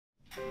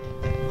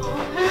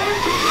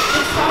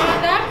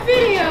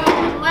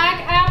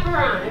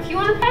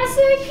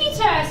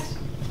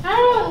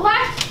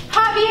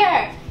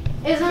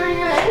is our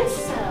end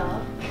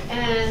cell.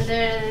 And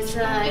then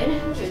inside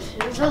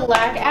is a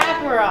lac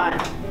aperon.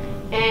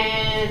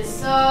 And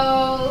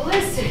so,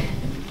 listen.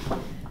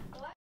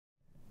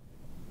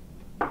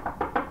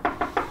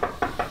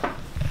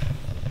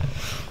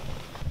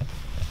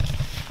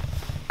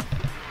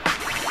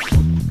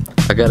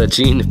 I got a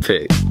gene to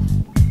pick.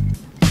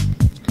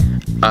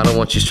 I don't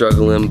want you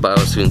struggling, bio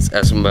students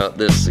asking about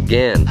this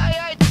again.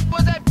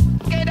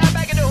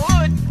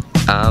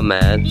 I'm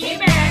mad,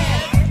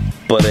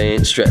 but I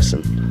ain't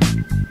stressing.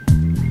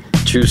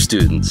 True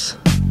students,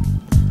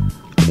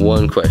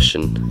 one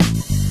question.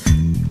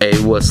 A,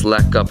 what's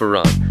lac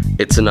operon?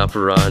 It's an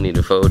operon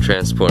needed for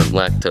transport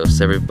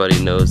lactose.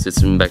 Everybody knows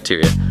it's in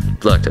bacteria.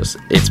 Lactose.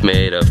 It's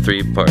made of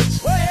 3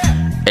 parts.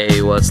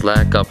 A, what's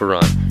lac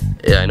operon?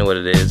 Yeah, I know what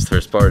it is. The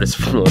first part is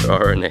from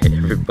RNA.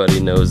 Everybody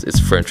knows it's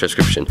for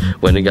transcription.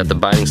 When it got the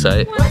binding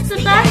site. What's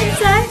the binding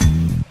site?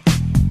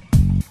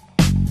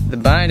 The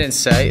binding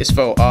site is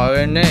for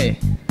RNA.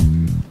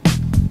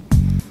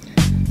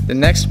 The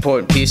next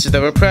important piece is the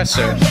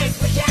repressor.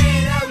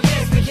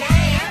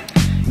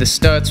 This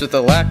starts with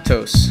the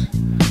lactose.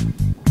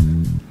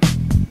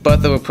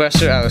 But the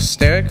repressor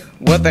allosteric?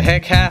 What the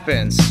heck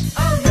happens?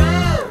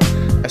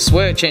 I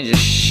swear it changes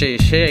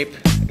shape.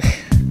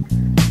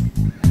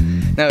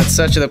 Now it's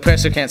such that the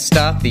repressor can't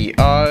stop the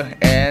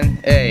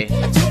RNA.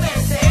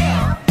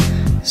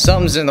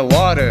 Something's in the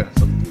water.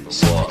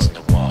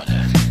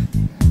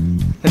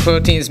 The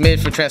protein is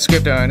made for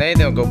transcript RNA,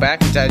 then will go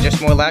back and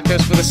digest more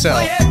lactose for the cell.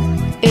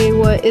 A,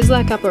 what is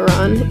lac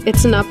operon?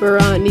 It's an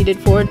operon needed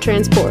for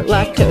transport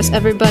lactose.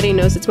 Everybody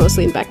knows it's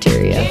mostly in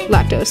bacteria.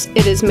 Lactose.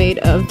 It is made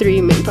of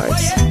 3 main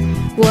parts.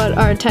 What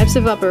are types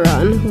of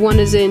operon? One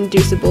is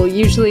inducible.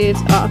 Usually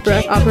it's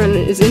operon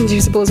is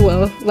inducible as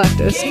well.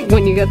 Lactose.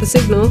 When you get the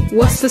signal,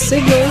 what's the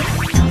signal?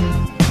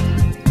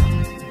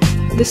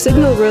 The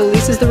signal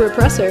releases the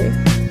repressor.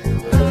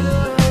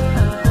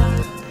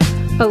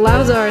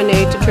 Allows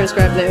RNA to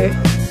transcribe there.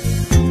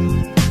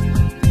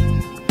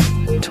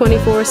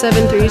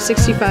 24/7,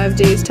 365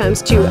 days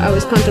times 2. I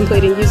was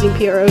contemplating using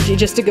PROG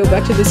just to go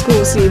back to the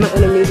school, see my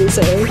enemies and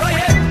say.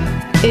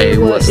 A,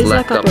 what is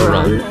lac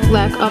operon?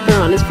 Lac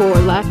operon is for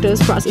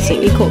lactose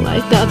processing E.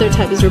 coli. The other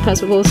type is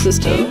repressible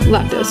system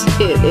lactose.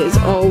 It is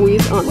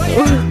always on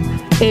there.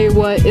 A,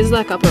 what is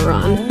lac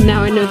operon?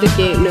 Now I know the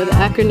game, know the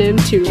acronym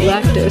to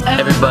lactose.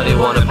 Everybody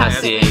wanna pass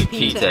the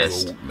AP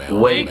test.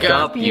 Wake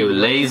up, you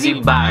lazy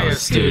bio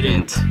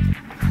student.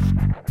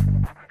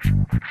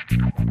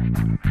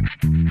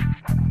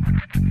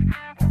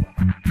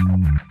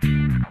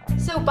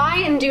 So by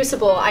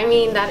inducible, I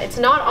mean that it's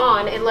not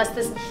on unless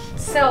this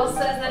cell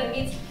says that it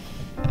needs...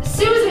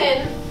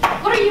 Susan!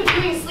 What are you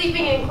doing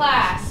sleeping in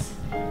class?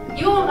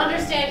 You won't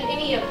understand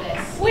any of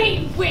this.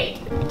 Wait.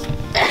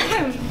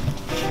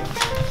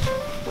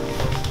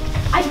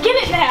 I get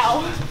it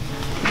now.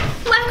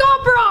 Lac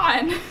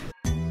operon.